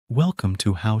Welcome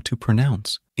to How to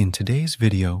Pronounce. In today's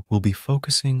video, we'll be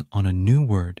focusing on a new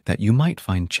word that you might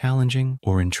find challenging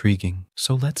or intriguing.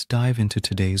 So let's dive into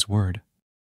today's word.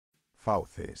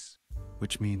 Fauces.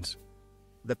 Which means,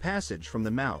 the passage from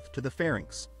the mouth to the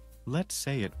pharynx. let's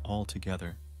say it all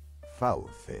together.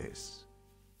 Fauces.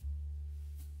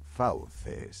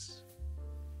 Fauces.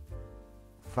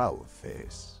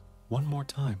 Fauces. One more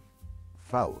time.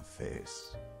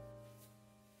 Fauces.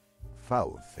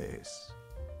 Fauces.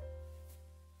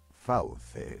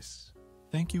 Fauces.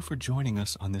 Thank you for joining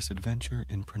us on this adventure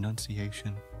in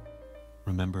pronunciation.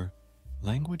 Remember,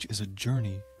 language is a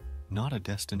journey, not a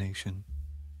destination.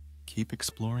 Keep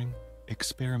exploring,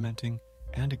 experimenting,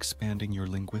 and expanding your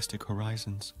linguistic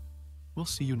horizons. We'll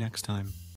see you next time.